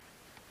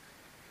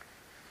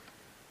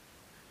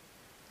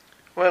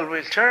Well,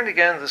 we'll turn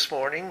again this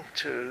morning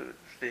to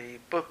the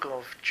book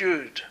of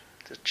Jude,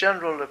 the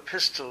general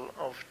epistle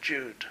of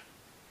Jude.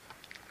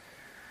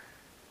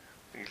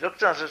 We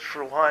looked at it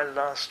for a while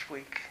last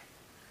week,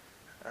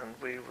 and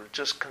we will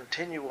just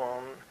continue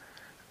on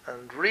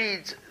and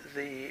read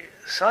the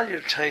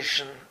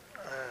salutation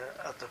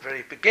at the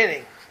very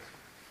beginning.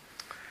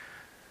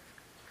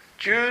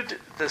 Jude,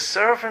 the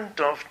servant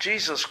of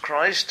Jesus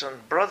Christ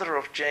and brother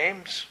of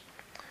James,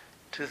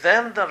 to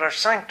them that are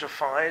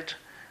sanctified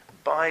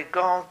by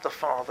God the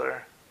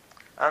Father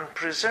and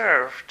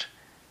preserved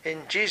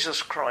in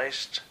Jesus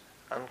Christ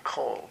and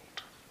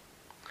called.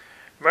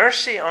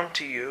 Mercy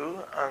unto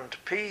you and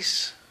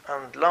peace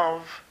and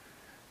love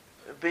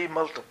be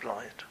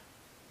multiplied.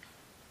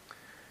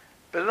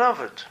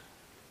 Beloved,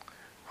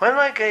 when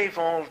I gave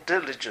all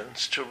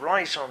diligence to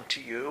write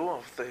unto you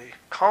of the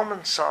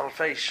common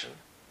salvation,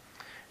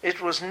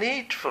 it was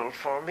needful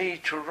for me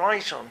to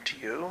write unto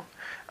you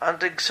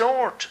and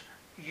exhort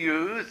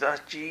you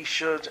that ye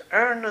should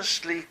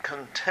earnestly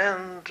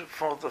contend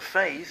for the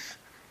faith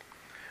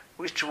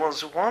which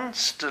was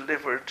once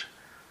delivered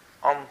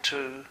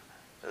unto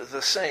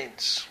the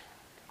saints.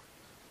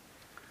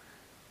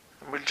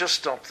 And we'll just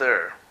stop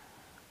there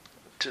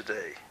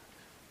today.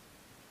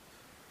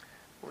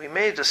 We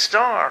made a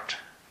start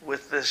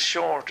with this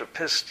short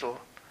epistle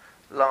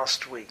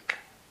last week.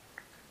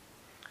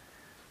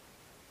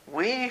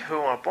 We who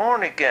are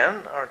born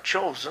again are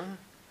chosen,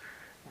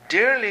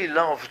 dearly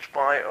loved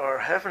by our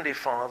Heavenly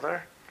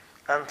Father,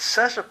 and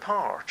set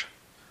apart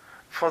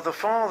for the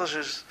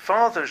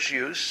Father's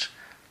use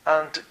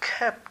and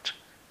kept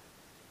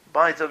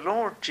by the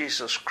Lord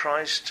Jesus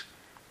Christ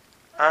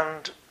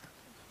and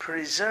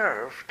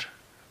preserved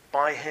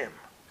by Him.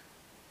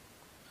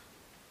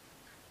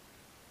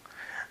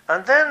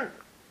 And then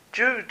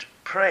Jude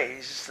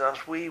prays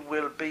that we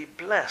will be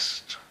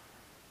blessed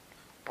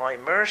by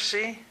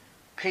mercy,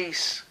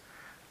 peace,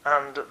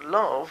 and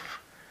love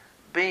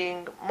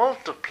being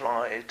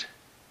multiplied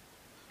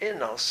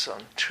in us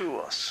and to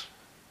us.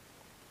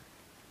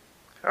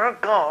 Our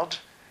God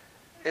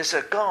is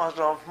a God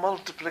of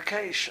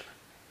multiplication.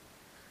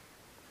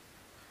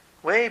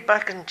 Way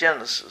back in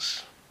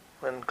Genesis,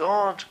 when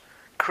God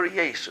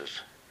created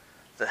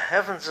the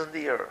heavens and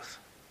the earth,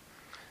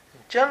 in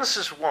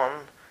Genesis 1,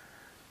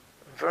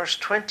 verse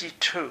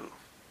 22,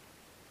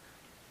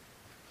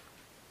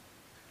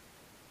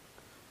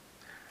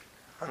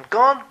 and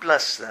God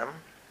blessed them,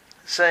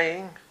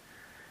 saying,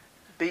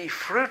 be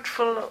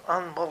fruitful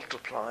and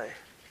multiply,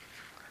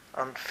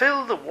 and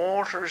fill the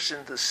waters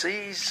in the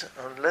seas,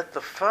 and let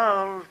the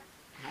fowl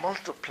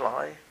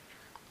multiply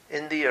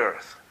in the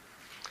earth.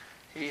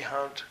 He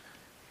had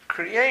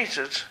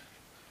created,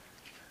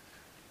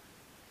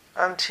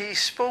 and He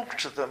spoke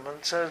to them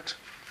and said,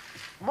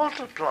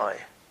 multiply,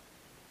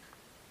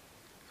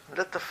 and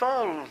let the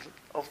fowl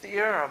of the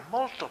air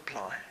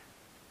multiply.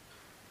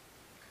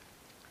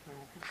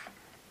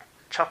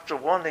 Chapter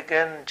 1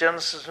 again,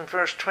 Genesis in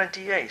verse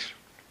 28.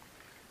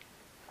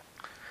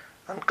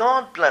 And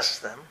God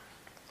blessed them,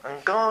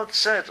 and God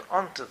said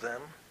unto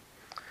them,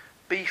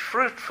 be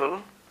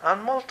fruitful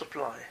and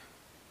multiply,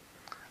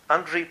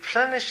 and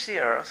replenish the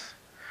earth,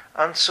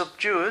 and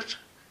subdue it,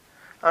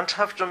 and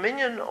have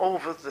dominion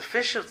over the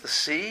fish of the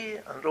sea,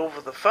 and over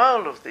the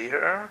fowl of the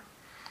air,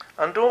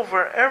 and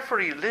over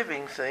every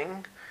living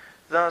thing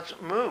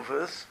that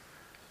moveth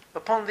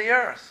upon the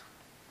earth.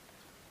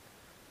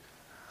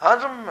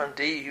 Adam and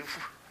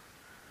Eve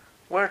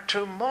were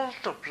to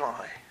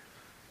multiply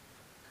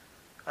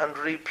and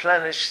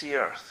replenish the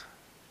earth.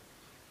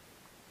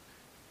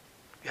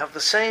 We have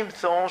the same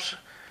thought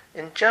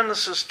in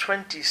Genesis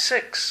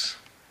 26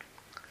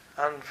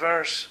 and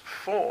verse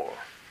 4.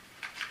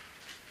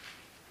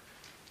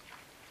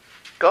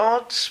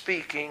 God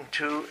speaking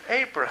to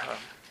Abraham,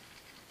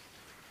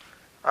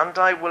 and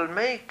I will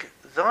make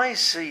thy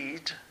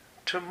seed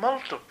to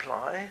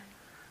multiply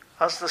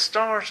as the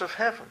stars of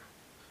heaven,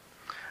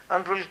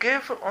 and will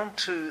give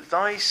unto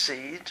thy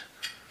seed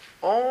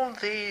all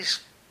these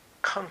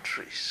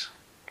countries,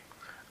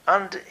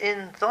 and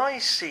in thy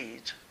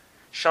seed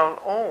shall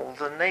all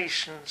the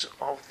nations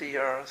of the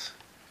earth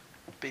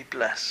be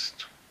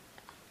blessed.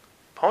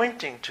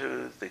 Pointing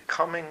to the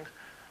coming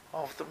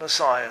of the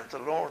Messiah, the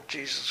Lord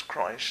Jesus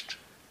Christ,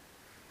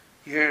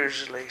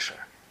 years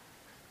later.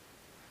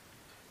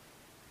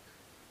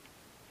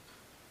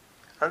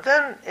 And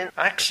then in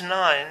Acts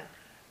 9,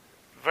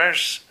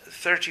 verse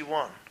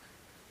 31,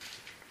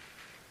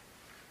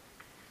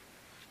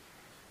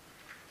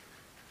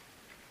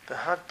 there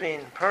had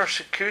been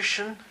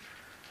persecution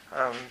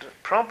and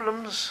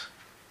problems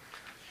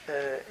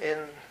in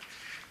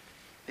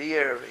the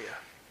area.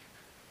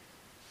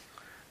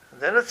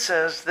 And then it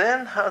says,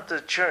 then had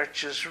the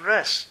churches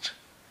rest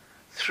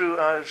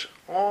throughout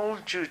all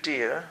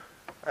Judea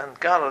and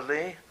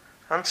Galilee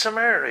and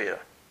Samaria,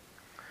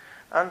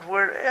 and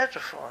were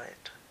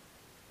edified,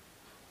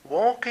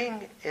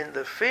 walking in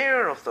the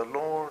fear of the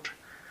Lord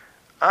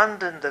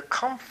and in the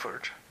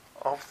comfort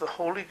of the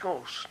Holy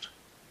Ghost,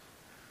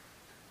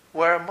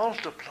 were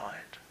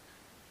multiplied.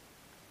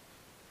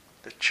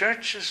 The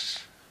churches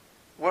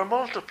were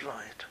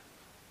multiplied.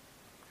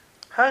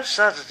 How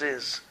sad it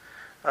is,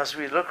 as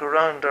we look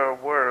around our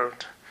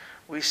world,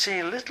 we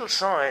see little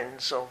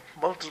signs of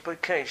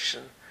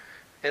multiplication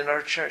in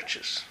our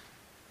churches,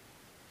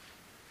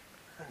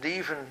 and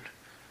even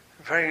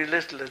very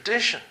little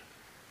addition.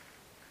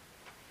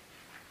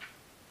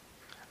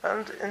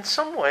 And in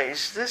some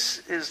ways,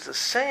 this is the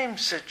same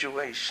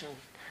situation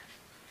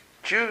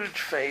Jude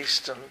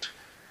faced and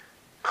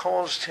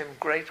caused him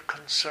great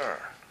concern.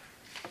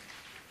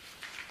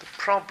 The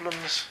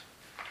problems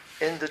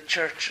in the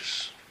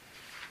churches.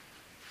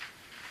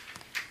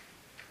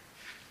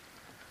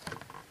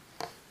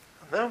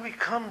 And then we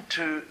come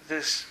to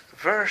this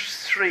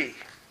verse 3.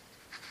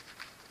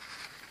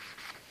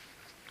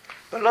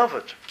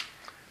 Beloved,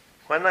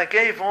 when I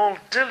gave all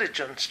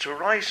diligence to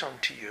write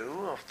unto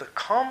you of the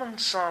common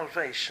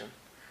salvation,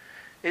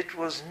 it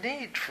was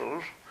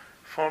needful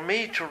for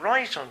me to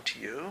write unto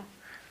you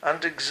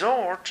and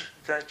exhort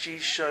that ye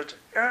should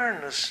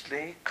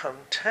earnestly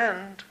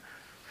contend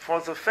for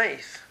the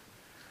faith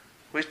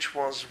which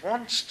was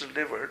once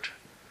delivered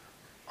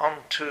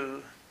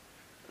unto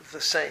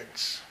the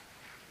saints.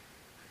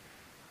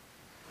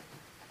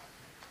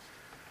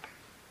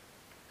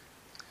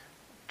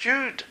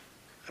 Jude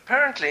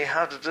apparently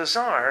had a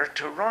desire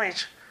to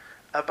write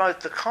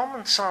about the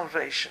common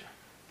salvation,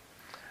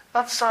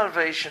 that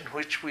salvation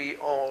which we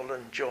all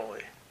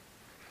enjoy,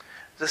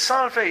 the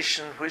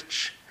salvation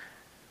which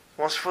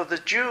was for the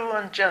Jew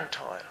and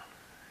Gentile.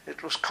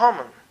 It was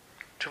common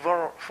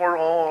for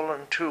all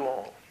and to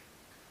all.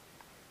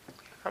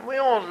 And we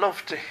all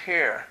love to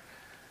hear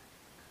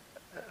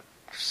a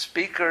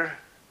speaker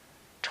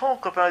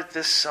talk about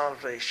this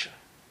salvation,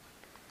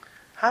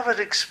 have it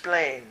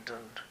explained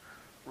and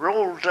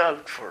rolled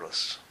out for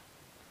us,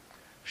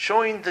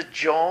 showing the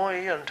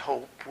joy and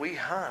hope we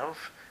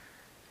have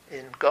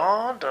in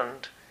God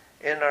and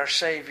in our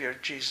Saviour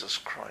Jesus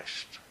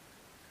Christ.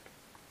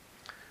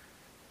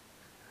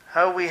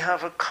 How we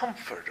have a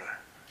comforter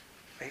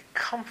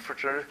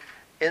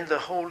in the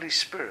Holy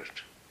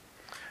Spirit,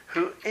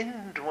 who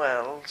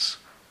indwells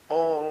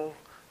all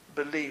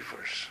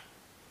believers.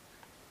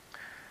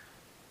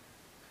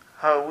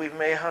 How we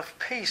may have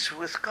peace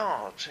with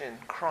God in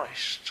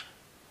Christ,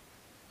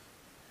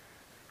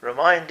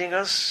 reminding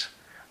us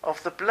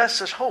of the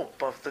blessed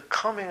hope of the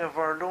coming of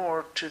our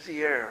Lord to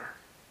the air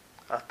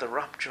at the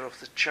rapture of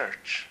the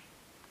church.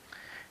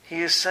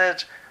 He has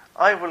said,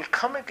 I will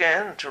come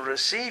again to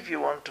receive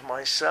you unto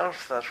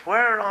myself, that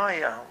where I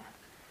am,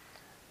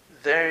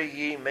 there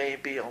ye may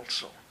be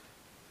also.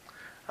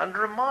 And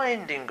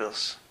reminding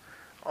us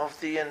of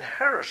the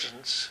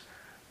inheritance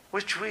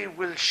which we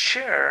will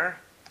share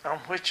and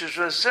which is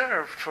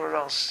reserved for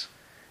us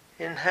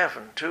in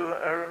heaven, to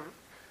a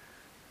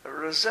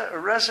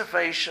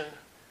reservation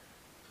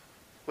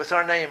with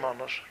our name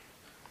on it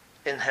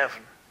in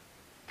heaven,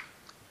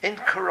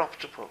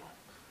 incorruptible,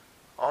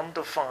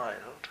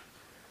 undefiled,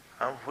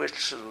 and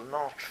which will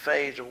not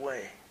fade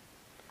away.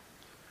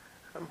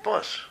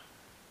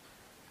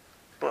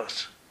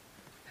 But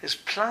his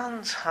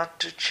plans had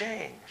to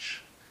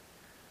change.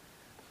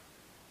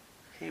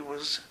 He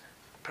was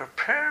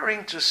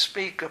preparing to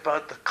speak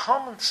about the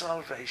common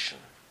salvation,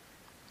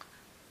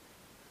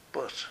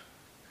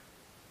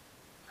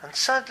 and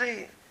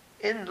sadly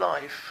in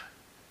life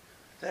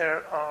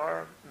there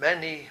are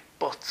many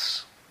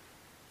buts.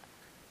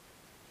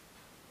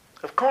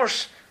 Of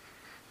course,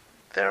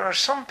 there are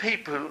some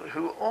people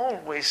who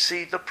always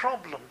see the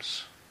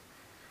problems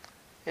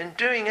in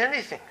doing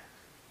anything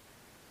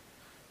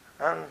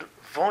and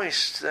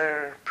voice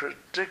their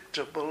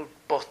predictable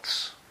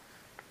buts.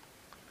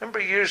 Remember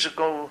years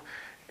ago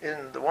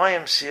in the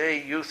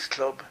YMCA Youth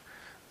Club,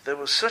 there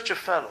was such a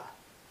fellow,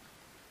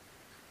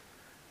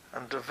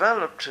 and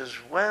developed his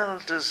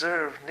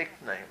well-deserved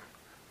nickname,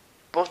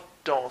 Butt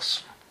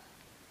Dawson.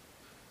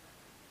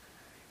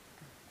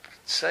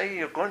 Say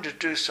you're going to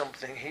do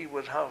something, he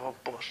would have a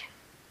butt.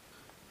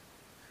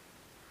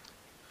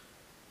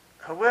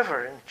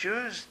 However, in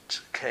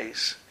Jude's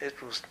case,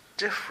 it was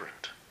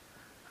different,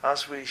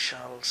 as we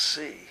shall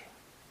see.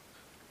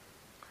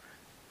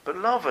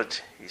 Beloved,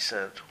 he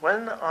said,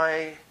 when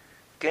I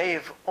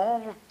gave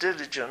all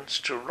diligence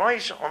to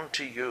write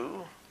unto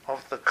you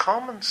of the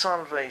common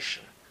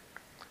salvation,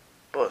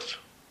 but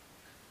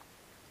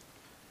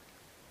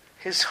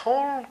his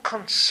whole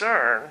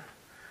concern,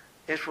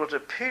 it would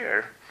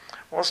appear,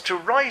 was to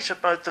write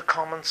about the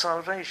common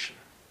salvation.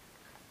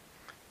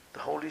 The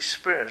Holy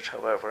Spirit,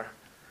 however,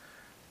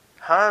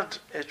 had,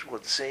 it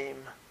would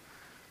seem,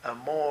 a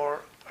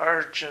more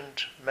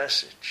urgent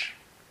message.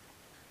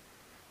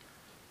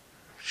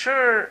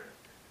 Sure,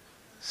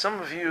 some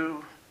of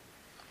you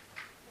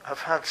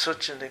have had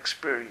such an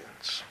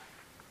experience.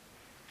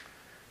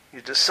 You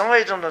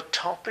decide on a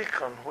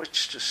topic on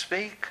which to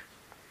speak,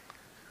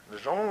 and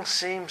it all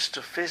seems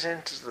to fit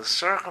into the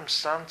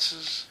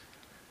circumstances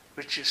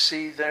which you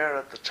see there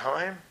at the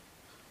time,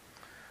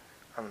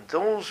 and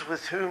those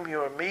with whom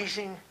you are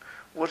meeting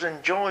would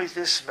enjoy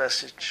this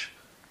message,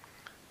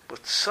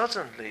 but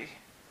suddenly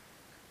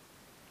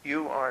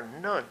you are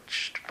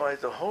nudged by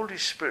the Holy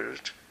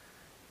Spirit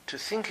to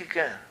think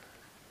again.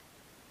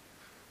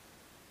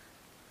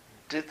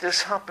 Did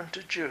this happen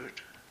to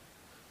Jude?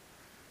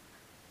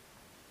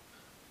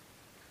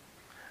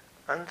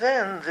 And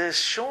then this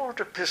short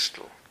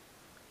epistle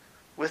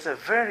with a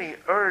very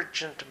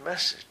urgent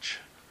message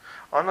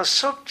on a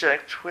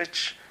subject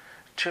which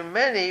to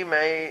many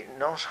may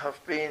not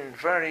have been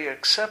very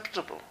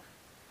acceptable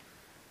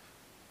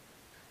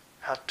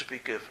had to be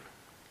given.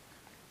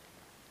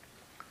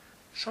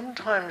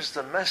 Sometimes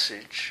the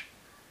message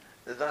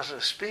that a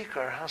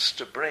speaker has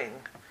to bring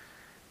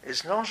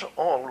is not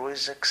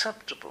always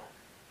acceptable,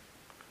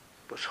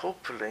 but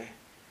hopefully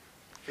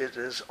it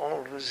is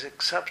always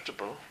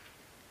acceptable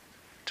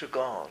to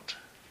God.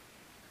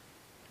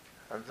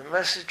 And the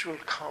message will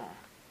come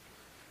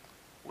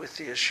with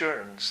the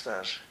assurance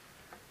that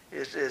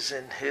it is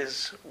in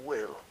His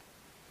will.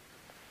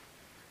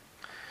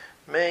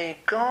 May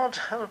God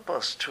help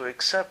us to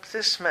accept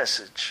this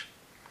message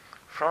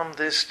from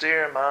this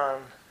dear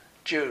man,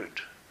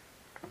 Jude,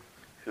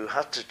 who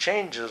had to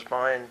change his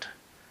mind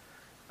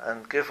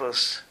and give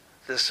us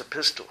this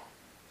epistle.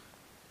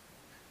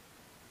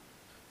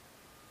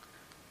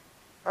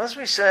 As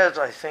we said,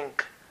 I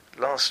think,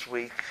 last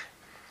week,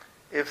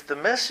 if the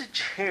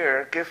message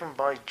here given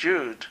by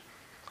Jude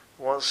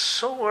was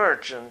so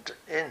urgent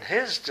in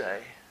his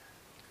day,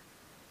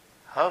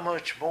 how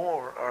much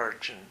more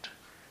urgent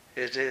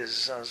it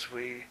is as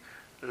we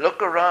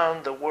look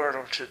around the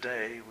world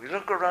today, we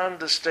look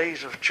around the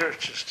state of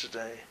churches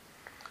today.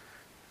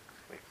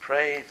 We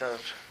pray that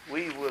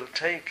we will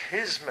take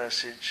his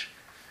message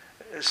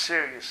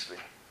seriously.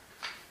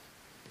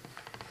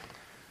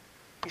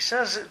 He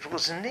says, "It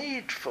was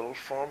needful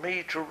for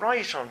me to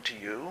write unto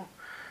you,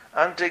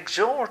 and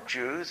exhort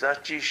you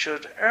that ye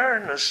should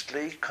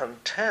earnestly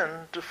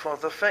contend for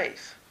the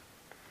faith,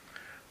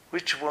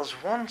 which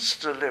was once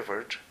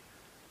delivered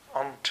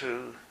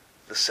unto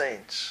the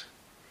saints."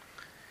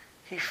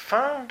 He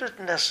found it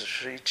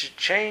necessary to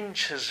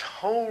change his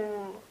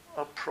whole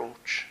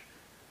approach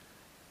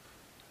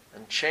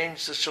and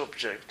change the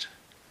subject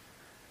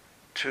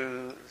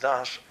to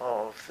that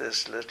of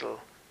this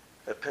little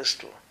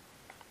epistle.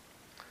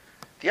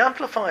 The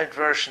Amplified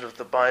Version of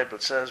the Bible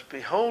says,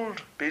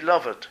 "Behold,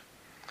 beloved,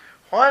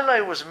 while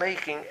I was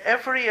making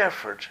every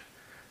effort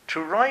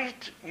to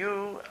write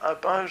you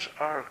about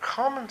our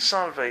common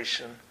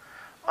salvation,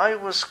 I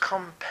was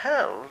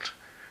compelled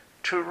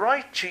to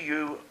write to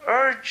you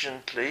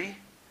urgently,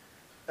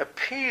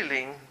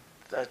 appealing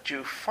that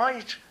you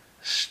fight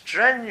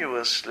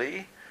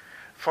strenuously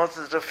for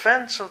the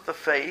defense of the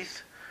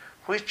faith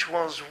which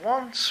was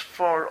once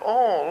for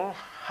all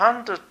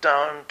handed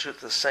down to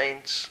the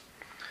saints,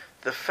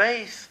 the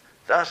faith,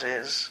 that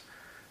is,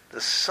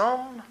 the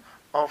sum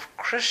of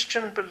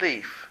Christian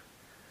belief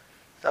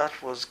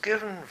that was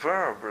given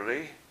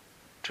verbally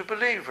to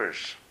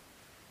believers."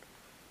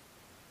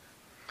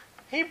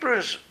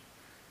 Hebrews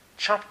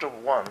chapter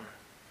 1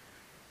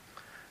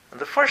 and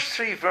the first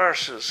 3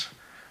 verses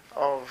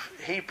of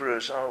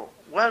Hebrews are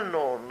well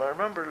known. I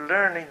remember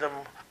learning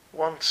them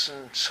once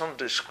in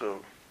Sunday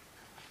school.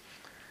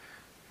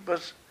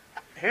 But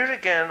here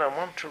again I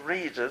want to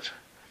read it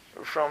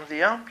from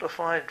the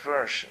Amplified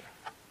Version.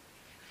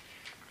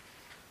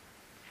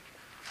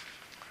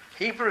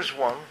 Hebrews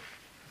 1,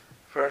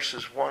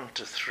 verses 1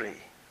 to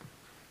 3.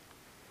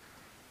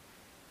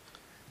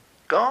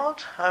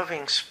 "God,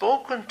 having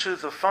spoken to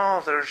the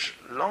fathers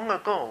long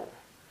ago,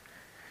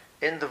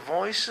 in the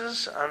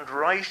voices and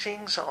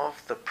writings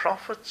of the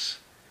prophets,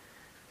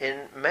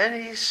 in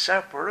many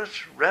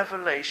separate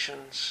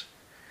revelations,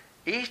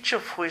 each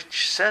of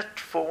which set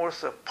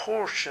forth a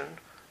portion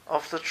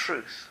of the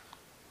truth,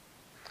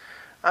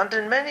 and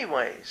in many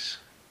ways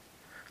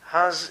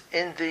has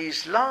in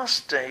these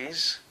last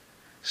days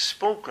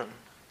spoken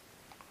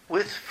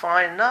with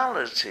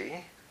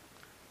finality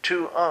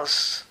to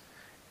us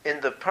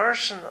in the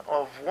person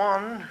of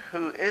one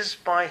who is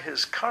by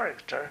his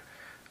character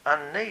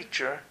and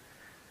nature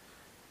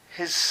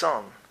his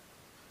Son,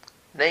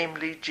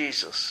 namely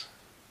Jesus,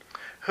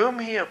 whom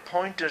he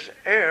appointed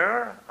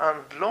heir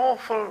and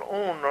lawful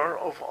owner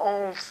of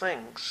all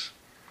things,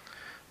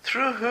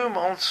 through whom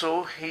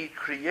also he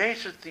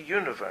created the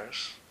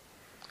universe,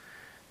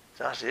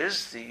 that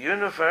is, the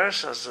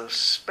universe as a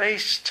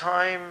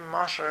space-time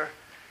matter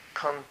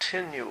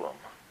continuum.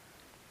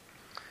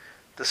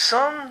 The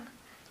Son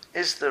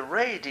is the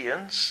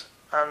radiance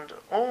and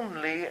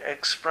only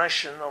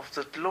expression of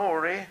the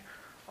glory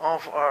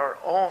of our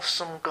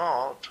awesome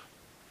God.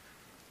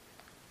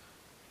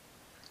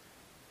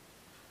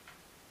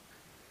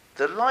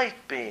 The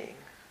light being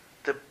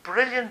the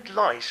brilliant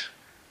light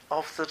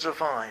of the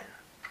divine,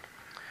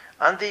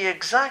 and the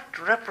exact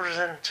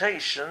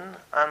representation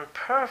and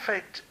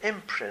perfect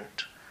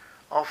imprint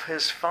of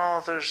his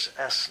Father's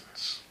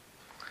essence,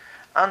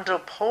 and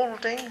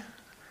upholding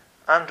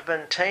and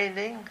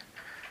maintaining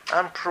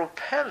and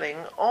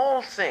propelling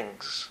all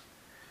things,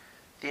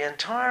 the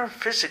entire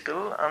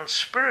physical and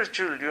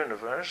spiritual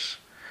universe,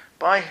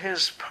 by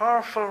his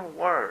powerful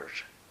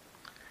word,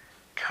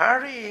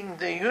 carrying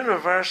the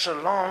universe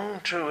along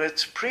to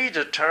its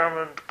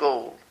predetermined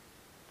goal,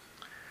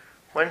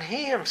 when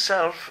he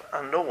himself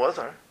and no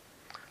other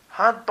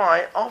had,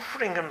 by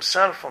offering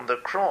himself on the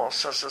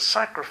cross as a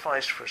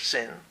sacrifice for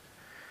sin,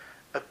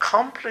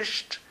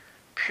 accomplished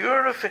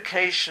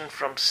purification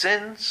from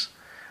sins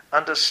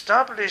and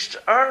established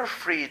our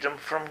freedom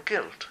from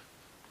guilt,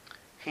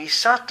 he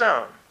sat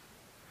down,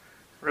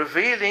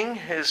 revealing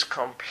his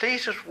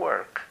completed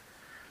work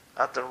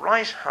at the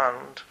right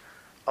hand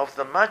of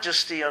the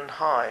Majesty on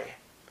high,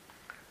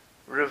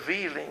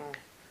 revealing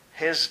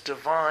his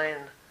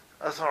divine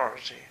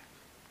authority.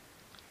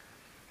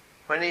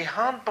 When he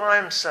had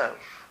by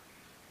himself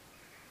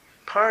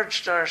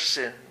purged our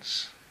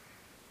sins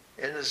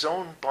in his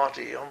own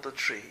body on the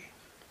tree,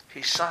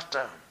 he sat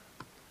down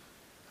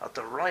at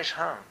the right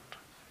hand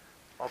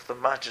of the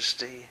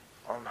Majesty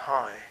on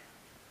high.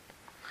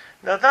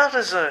 Now that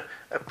is a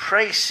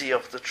précis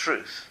of the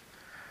truth,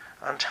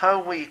 and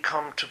how we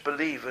come to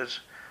believe it,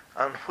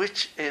 and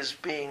which is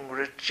being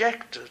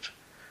rejected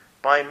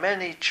by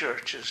many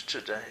churches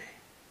today.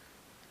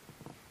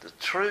 The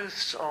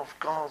truths of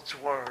God's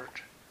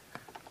Word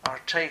are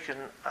taken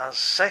as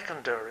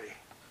secondary.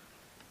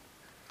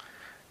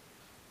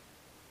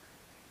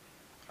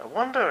 I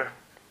wonder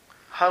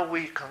how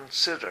we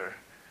consider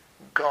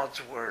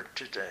God's Word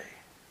today.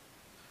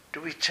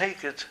 Do we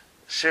take it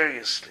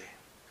seriously?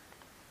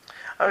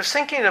 I was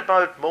thinking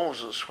about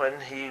Moses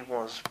when he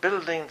was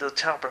building the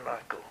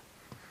tabernacle.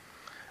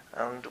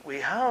 And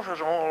we have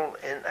it all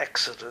in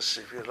Exodus,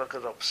 if you look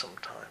it up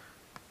sometime.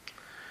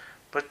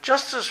 But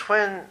just as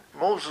when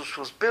Moses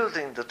was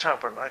building the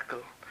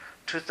tabernacle,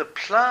 to the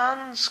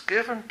plans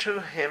given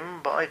to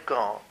him by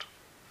God,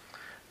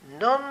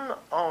 none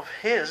of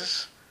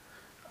his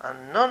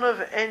and none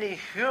of any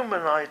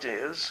human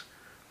ideas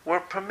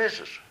were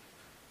permitted.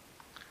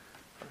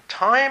 And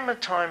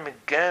time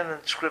again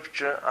in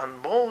Scripture,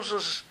 and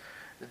Moses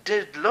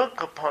did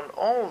look upon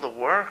all the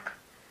work,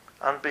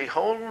 and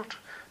behold,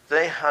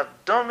 they had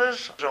done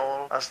it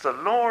all as the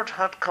Lord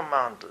had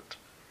commanded.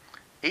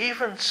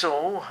 Even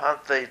so had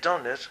they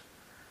done it,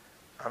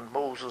 and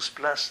Moses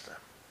blessed them.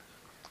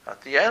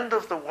 At the end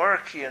of the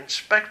work he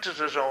inspected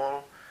it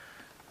all,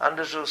 and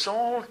it was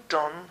all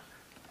done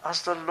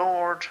as the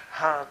Lord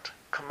had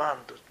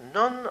commanded.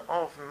 None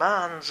of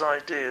man's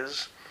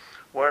ideas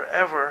were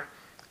ever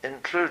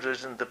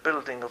included in the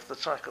building of the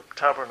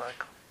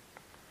tabernacle.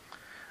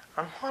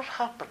 And what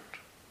happened?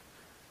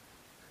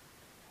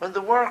 When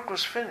the work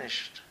was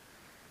finished,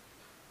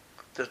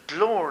 the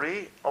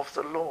glory of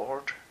the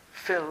Lord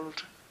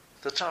filled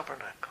the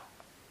tabernacle.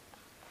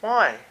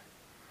 Why?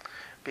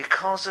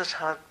 Because it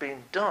had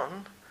been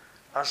done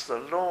as the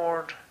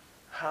Lord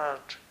had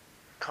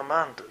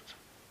commanded.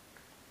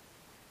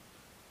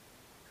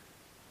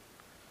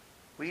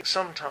 We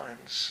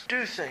sometimes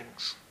do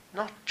things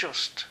not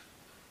just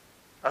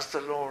as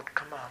the Lord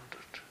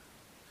commanded.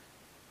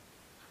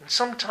 And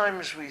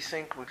sometimes we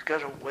think we'll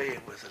get away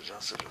with it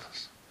as it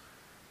is.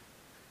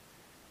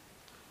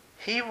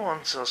 He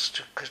wants us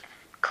to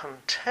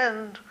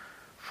contend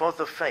for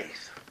the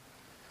faith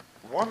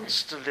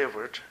once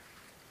delivered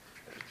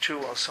to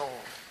us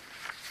all.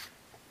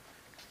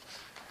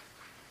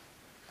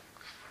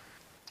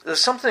 There's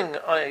something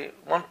I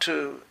want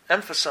to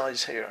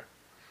emphasize here.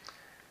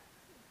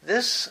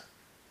 This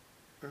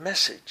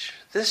message,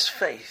 this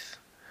faith,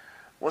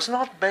 was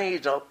not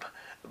made up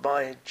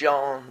by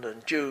John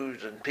and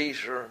Jude and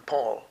Peter and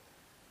Paul.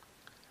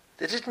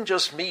 They didn't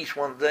just meet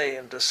one day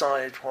and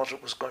decide what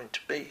it was going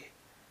to be.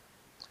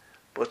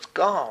 But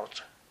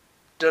God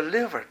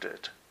delivered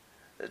it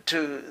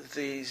to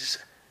these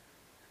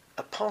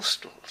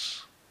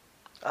apostles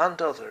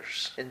and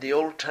others in the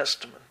Old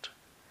Testament.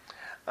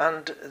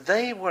 And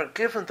they were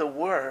given the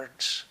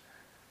words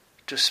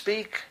to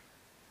speak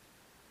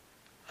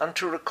and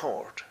to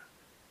record.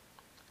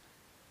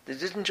 They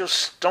didn't just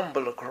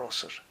stumble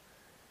across it.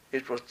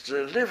 It was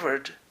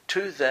delivered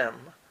to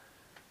them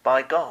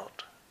by God.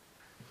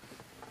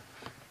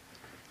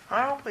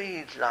 Are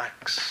we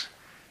lax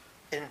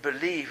in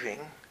believing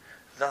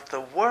that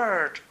the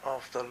word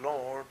of the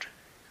Lord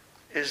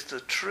is the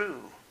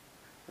true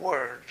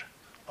word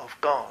of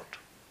God?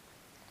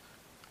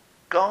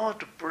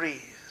 God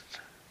breathed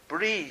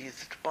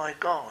by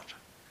God.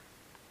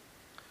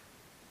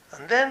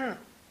 And then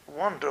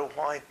wonder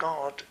why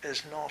God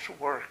is not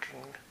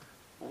working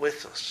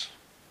with us.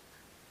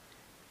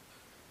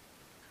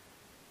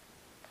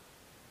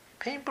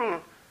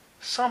 People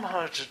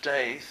somehow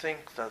today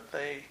think that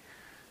they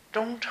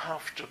don't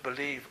have to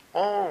believe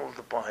all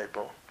the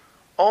Bible,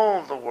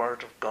 all the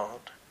Word of God,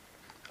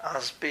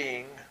 as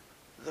being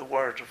the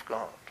Word of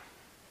God.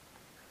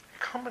 You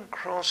come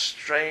across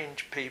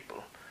strange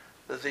people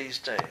these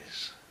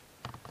days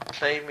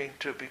claiming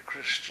to be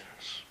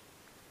Christians.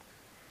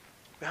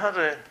 We had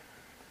a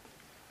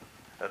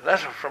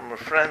letter from a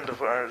friend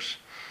of ours,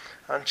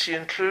 and she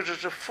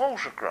included a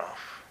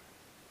photograph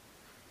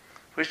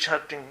which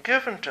had been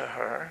given to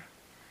her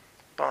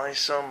by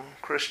some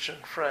Christian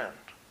friend.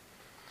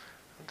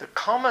 The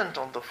comment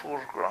on the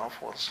photograph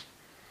was,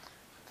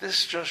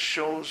 "This just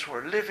shows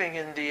we're living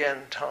in the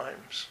end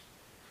times."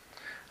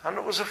 And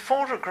it was a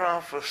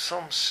photograph of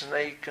some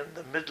snake in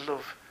the middle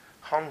of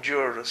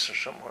Honduras or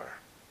somewhere.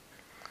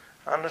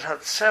 And it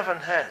had 7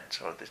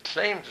 heads, or they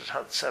claimed it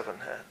had 7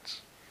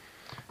 heads.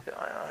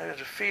 I had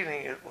a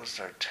feeling it was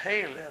their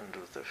tail end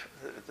of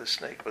the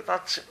snake, but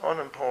that's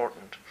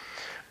unimportant.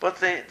 But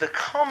the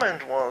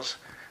comment was,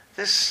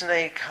 this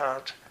snake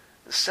had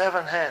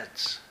 7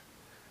 heads,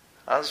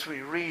 as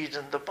we read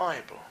in the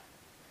Bible.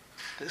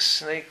 This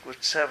snake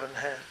with 7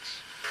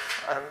 heads.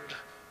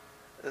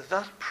 And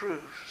that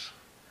proves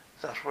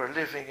that we're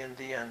living in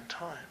the end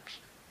times.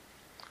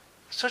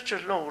 Such a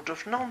load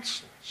of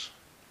nonsense.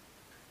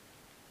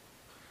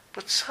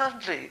 But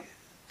sadly,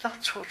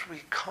 that's what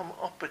we come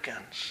up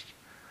against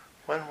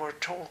when we're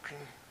talking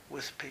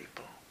with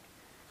people.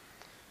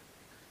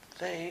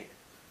 They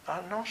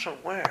are not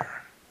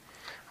aware.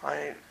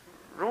 I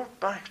wrote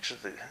back to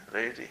the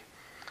lady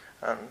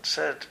and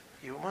said,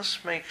 you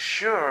must make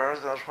sure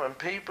that when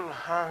people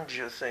hand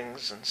you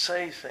things and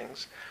say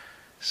things,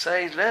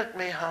 say, let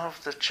me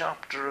have the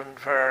chapter and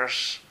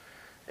verse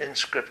in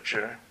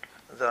Scripture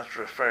that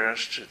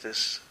refers to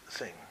this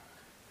thing.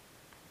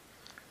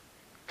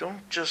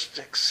 Don't just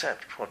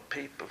accept what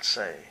people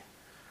say.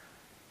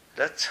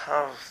 Let's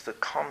have the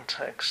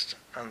context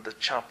and the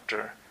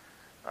chapter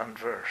and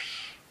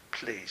verse,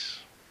 please.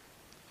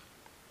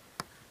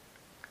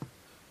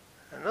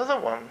 Another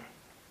one,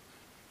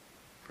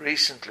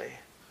 recently,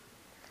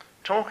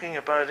 talking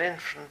about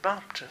infant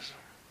baptism,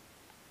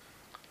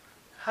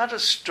 had a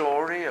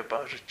story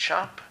about a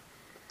chap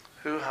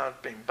who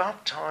had been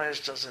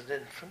baptized as an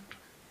infant,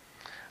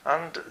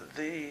 and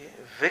the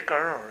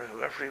vicar, or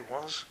whoever he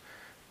was,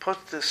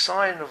 put the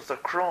sign of the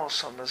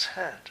cross on his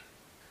head.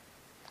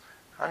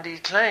 And he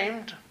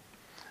claimed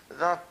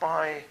that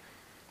by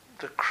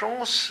the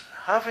cross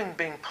having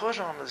been put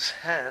on his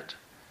head,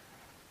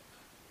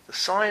 the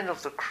sign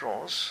of the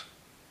cross,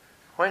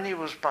 when he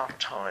was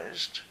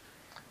baptized,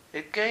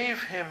 it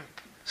gave him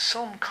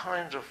some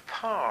kind of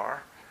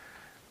power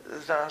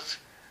that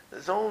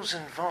those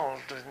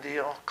involved in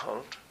the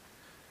occult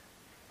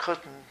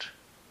couldn't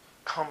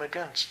come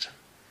against him.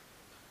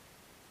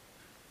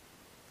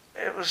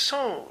 It was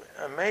so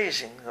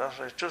amazing that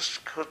I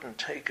just couldn't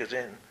take it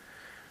in.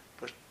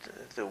 But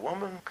the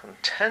woman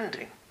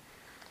contending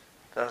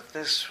that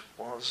this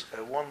was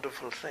a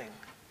wonderful thing,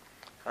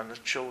 and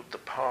it showed the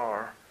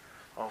power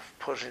of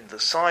putting the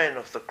sign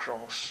of the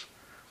cross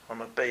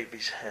on a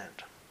baby's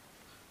head.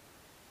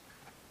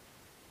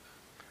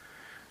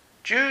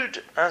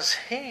 Jude, as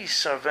he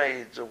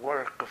surveyed the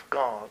work of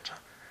God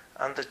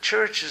and the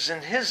churches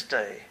in his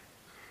day,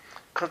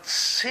 could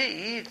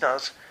see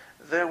that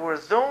there were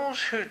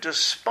those who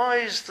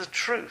despised the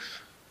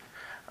truth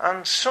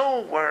and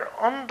so were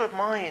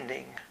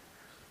undermining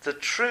the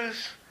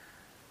truth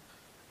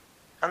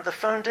and the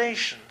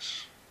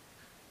foundations.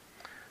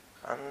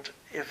 And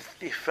if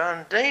the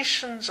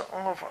foundations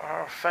of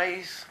our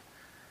faith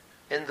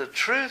in the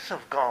truth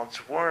of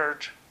God's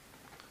word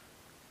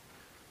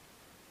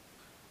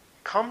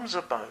comes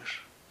about,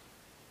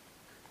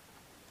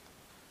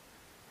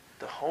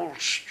 the whole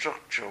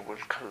structure will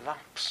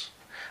collapse.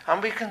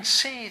 And we can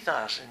see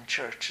that in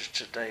churches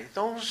today.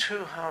 Those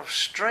who have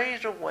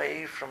strayed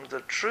away from the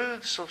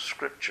truths of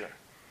Scripture,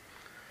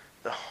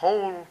 the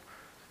whole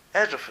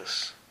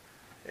edifice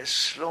is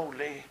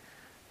slowly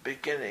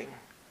beginning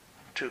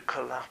to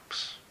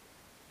collapse.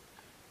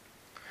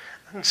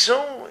 And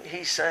so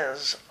he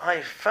says,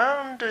 I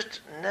found it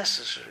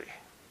necessary.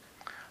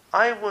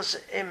 I was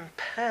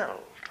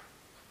impelled,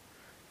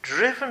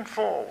 driven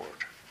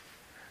forward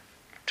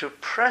to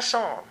press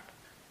on,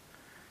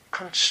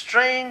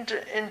 constrained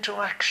into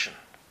action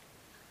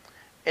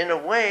in a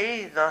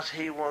way that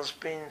he was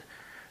being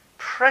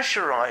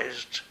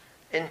pressurized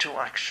into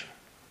action.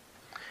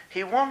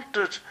 He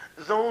wanted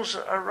those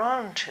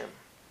around him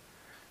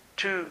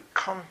to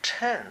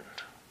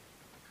contend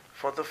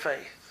for the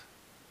faith,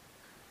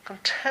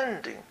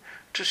 contending,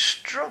 to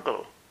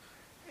struggle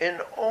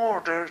in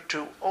order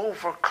to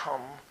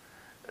overcome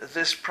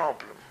this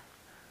problem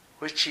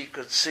which he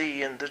could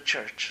see in the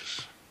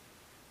churches.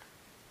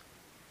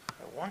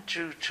 I want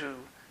you to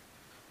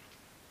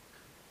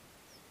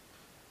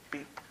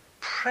be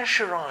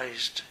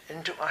pressurized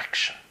into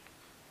action.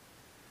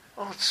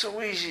 Oh, it's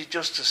so easy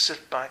just to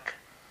sit back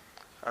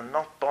and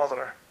not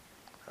bother,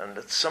 and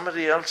it's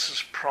somebody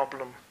else's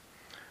problem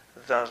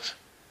that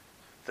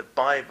the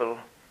Bible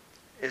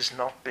is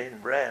not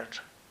being read,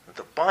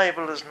 the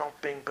Bible is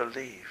not being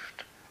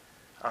believed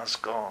as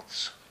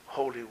God's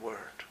holy word.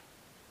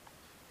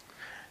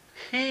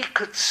 He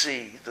could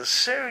see the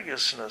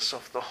seriousness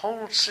of the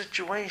whole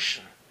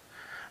situation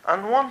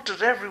and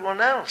wanted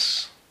everyone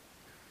else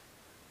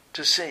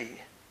to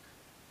see.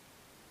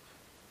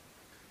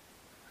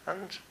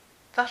 And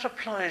that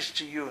applies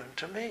to you and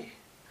to me.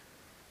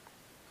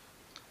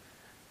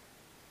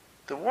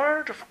 The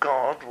word of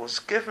God was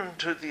given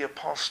to the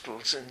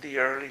apostles in the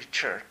early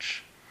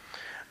church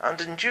and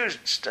in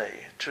Jude's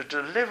day to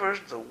deliver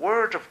the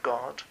word of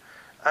God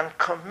and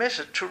commit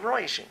it to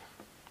writing.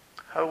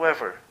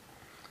 However,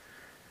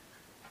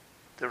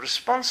 the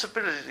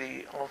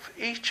responsibility of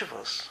each of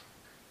us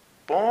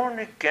born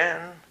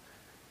again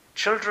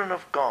children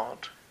of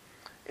God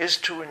is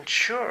to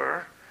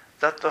ensure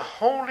that the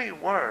Holy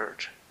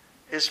Word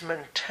is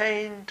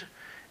maintained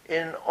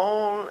in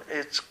all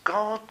its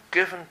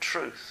God-given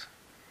truth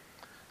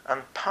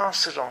and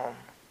pass it on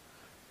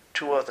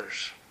to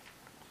others.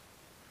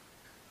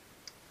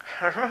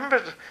 I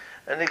remember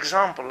an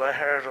example I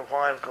heard a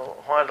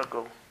while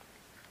ago,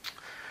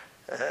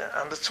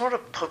 and it sort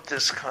of put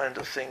this kind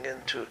of thing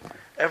into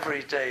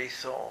everyday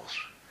thought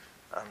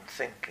and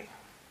thinking.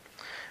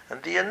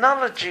 And the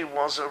analogy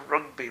was a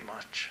rugby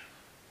match.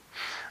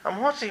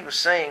 And what he was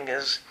saying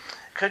is,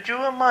 could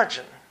you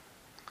imagine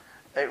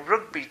a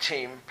rugby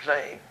team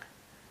playing,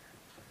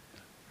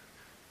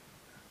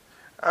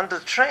 and the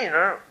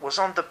trainer was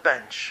on the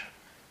bench,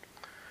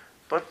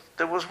 but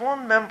there was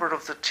one member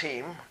of the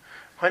team,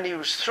 when he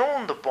was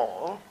throwing the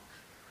ball,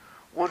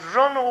 would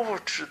run over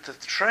to the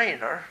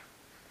trainer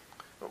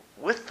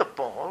with the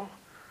ball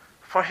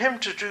for him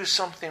to do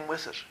something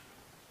with it.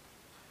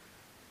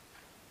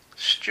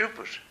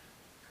 Stupid.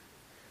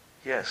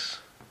 Yes.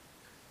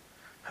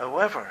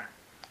 However,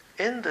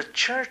 in the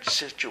church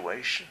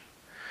situation,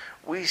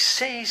 we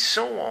see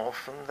so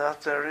often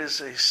that there is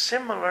a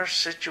similar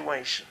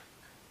situation.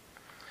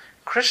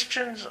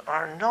 Christians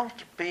are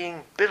not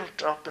being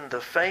built up in the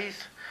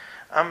faith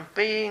and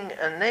being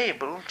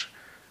enabled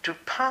to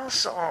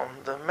pass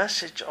on the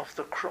message of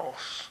the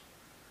cross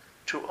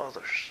to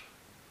others.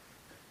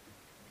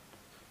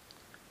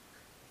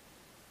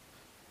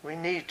 We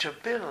need to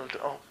build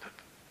up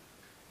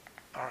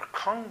our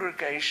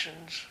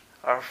congregations,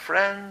 our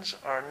friends,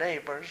 our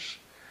neighbours,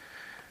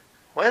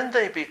 when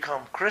they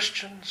become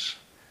Christians,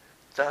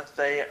 that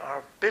they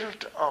are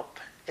built up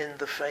in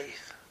the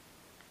faith.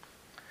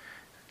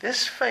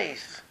 This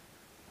faith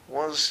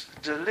was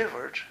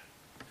delivered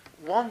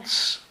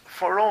once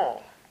for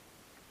all.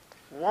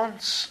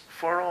 Once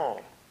for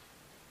all.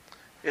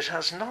 It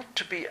has not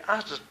to be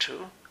added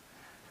to,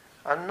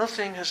 and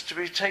nothing has to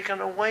be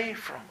taken away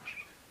from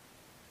it.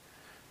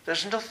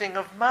 There's nothing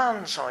of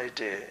man's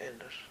idea in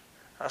it.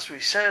 As we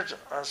said,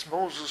 as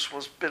Moses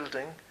was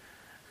building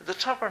the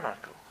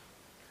tabernacle,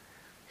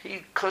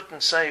 he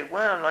couldn't say,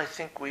 well, I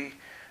think we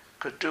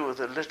could do with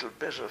a little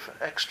bit of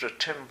extra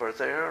timber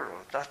there,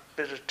 or that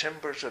bit of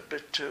timber's a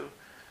bit too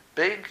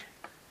big.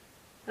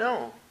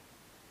 No,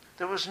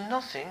 there was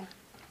nothing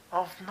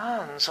of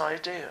man's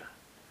idea.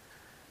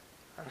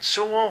 And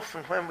so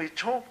often when we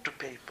talk to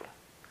people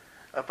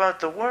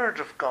about the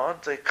Word of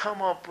God, they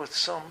come up with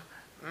some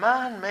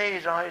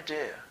man-made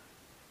idea.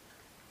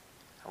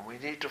 And we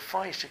need to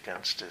fight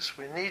against this.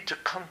 We need to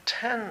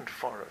contend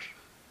for it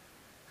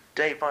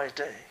day by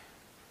day.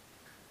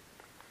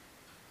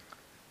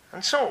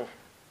 And so,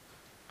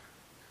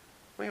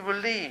 we will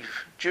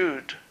leave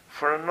Jude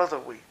for another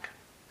week.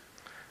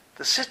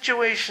 The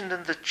situation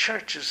in the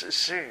churches is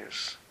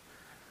serious,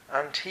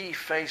 and he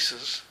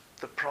faces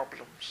the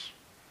problems.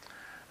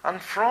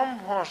 And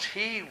from what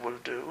he will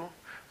do,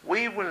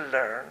 we will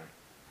learn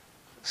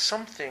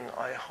something,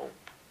 I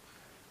hope,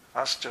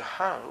 as to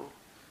how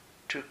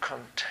to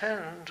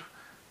contend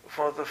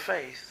for the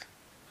faith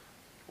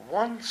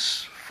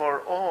once for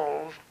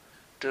all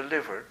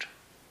delivered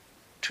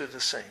to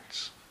the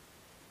saints.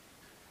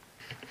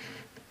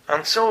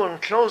 And so in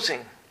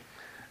closing,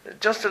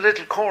 just a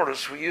little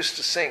chorus we used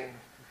to sing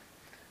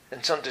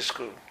in Sunday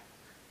school.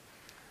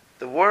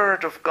 The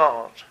Word of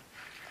God,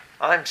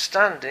 I'm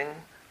standing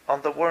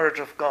on the Word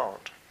of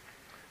God.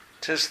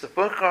 'Tis the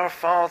book our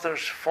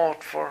fathers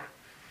fought for,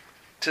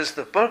 'tis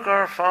the book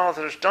our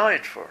fathers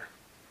died for,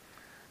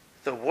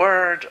 the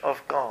Word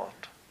of God.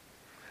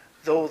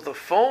 Though the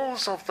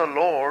foes of the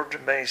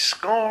Lord may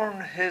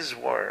scorn his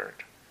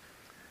word,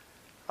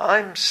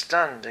 I'm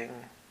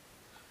standing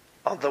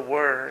on the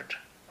Word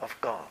of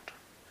God.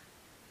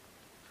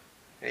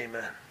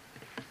 Amen.